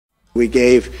We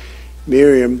gave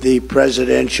Miriam the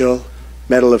Presidential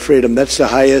Medal of Freedom. That's the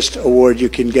highest award you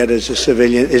can get as a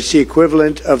civilian. It's the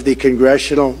equivalent of the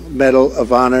Congressional Medal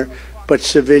of Honor, but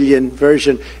civilian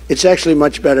version. It's actually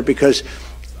much better because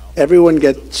everyone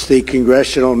gets the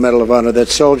Congressional Medal of Honor.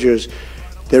 That's soldiers.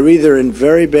 They're either in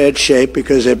very bad shape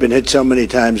because they've been hit so many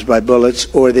times by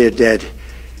bullets, or they're dead.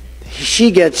 She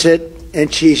gets it,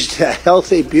 and she's a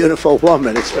healthy, beautiful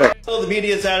woman. It's very... So the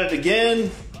media's at it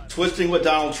again, twisting what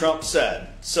Donald Trump said.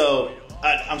 So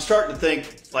I'm starting to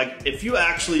think, like, if you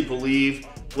actually believe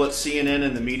what CNN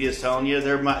and the media is telling you,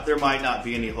 there might not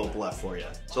be any hope left for you.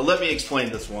 So let me explain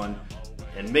this one,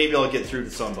 and maybe I'll get through to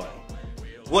somebody.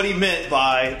 What he meant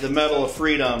by the Medal of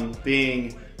Freedom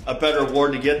being a better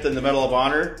award to get than the Medal of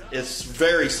Honor is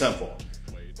very simple.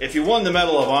 If you won the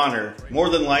Medal of Honor, more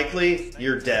than likely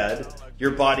you're dead.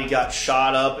 Your body got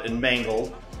shot up and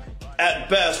mangled. At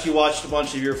best, you watched a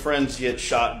bunch of your friends get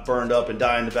shot, burned up, and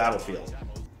die in the battlefield.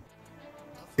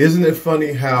 Isn't it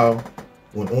funny how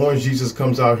when Orange Jesus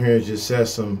comes out here and just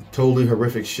says some totally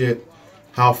horrific shit,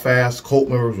 how fast cult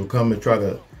members will come and try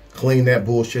to clean that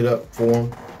bullshit up for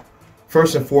him?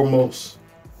 First and foremost,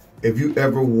 if you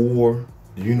ever wore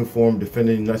the uniform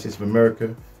defending the United States of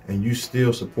America and you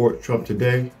still support Trump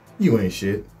today, you ain't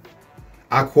shit.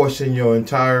 I question your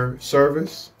entire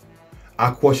service.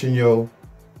 I question your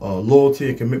loyalty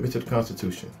and commitment to the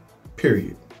Constitution,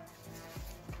 period.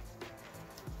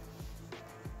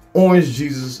 Orange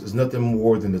Jesus is nothing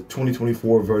more than the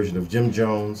 2024 version of Jim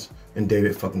Jones and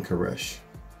David fucking Koresh.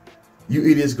 You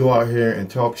idiots go out here and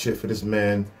talk shit for this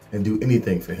man and do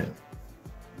anything for him.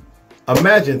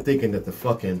 Imagine thinking that the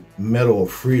fucking Medal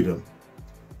of Freedom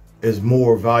is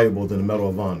more valuable than the Medal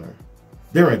of Honor.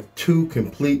 They're in two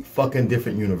complete fucking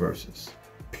different universes,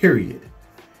 period.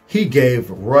 He gave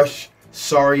Rush,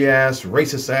 sorry ass,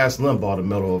 racist ass Limbaugh the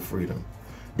Medal of Freedom.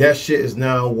 That shit is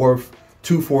now worth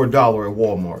 $2 for $1 at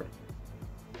Walmart.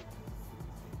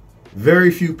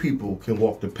 Very few people can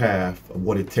walk the path of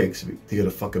what it takes to get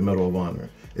a fucking Medal of Honor.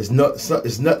 It's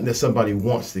nothing that somebody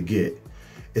wants to get.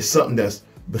 It's something that's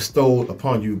bestowed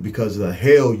upon you because of the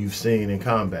hell you've seen in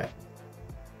combat.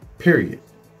 Period.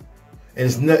 And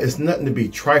it's nothing to be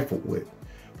trifled with.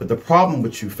 But the problem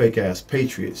with you fake ass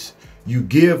patriots, you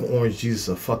give Orange Jesus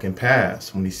a fucking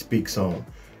pass when he speaks on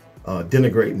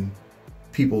denigrating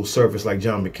people's service like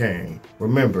John McCain.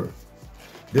 Remember,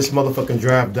 this motherfucking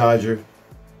draft dodger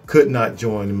could not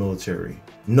join the military.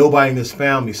 Nobody in his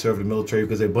family served the military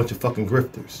because they're a bunch of fucking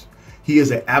grifters. He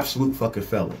is an absolute fucking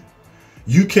felon.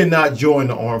 You cannot join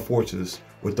the armed forces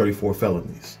with 34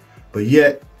 felonies. But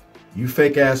yet, you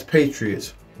fake ass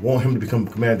patriots want him to become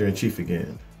commander-in-chief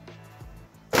again.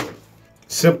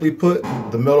 Simply put,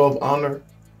 the Medal of Honor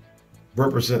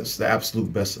represents the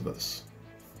absolute best of us.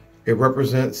 It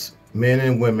represents men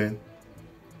and women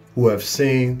who have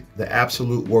seen the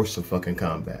absolute worst of fucking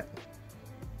combat.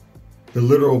 The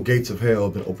literal gates of hell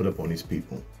have been opened up on these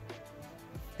people.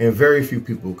 And very few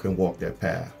people can walk that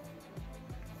path.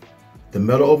 The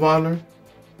Medal of Honor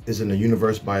is in a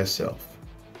universe by itself,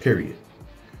 period.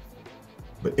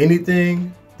 But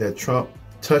anything that Trump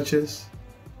touches,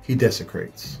 he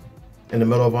desecrates. And the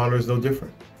Medal of Honor is no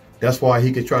different. That's why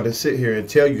he could try to sit here and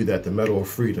tell you that the Medal of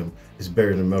Freedom is better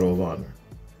than the Medal of Honor.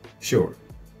 Sure.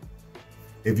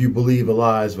 If you believe the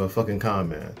lies of a fucking con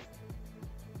man,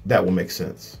 that will make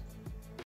sense.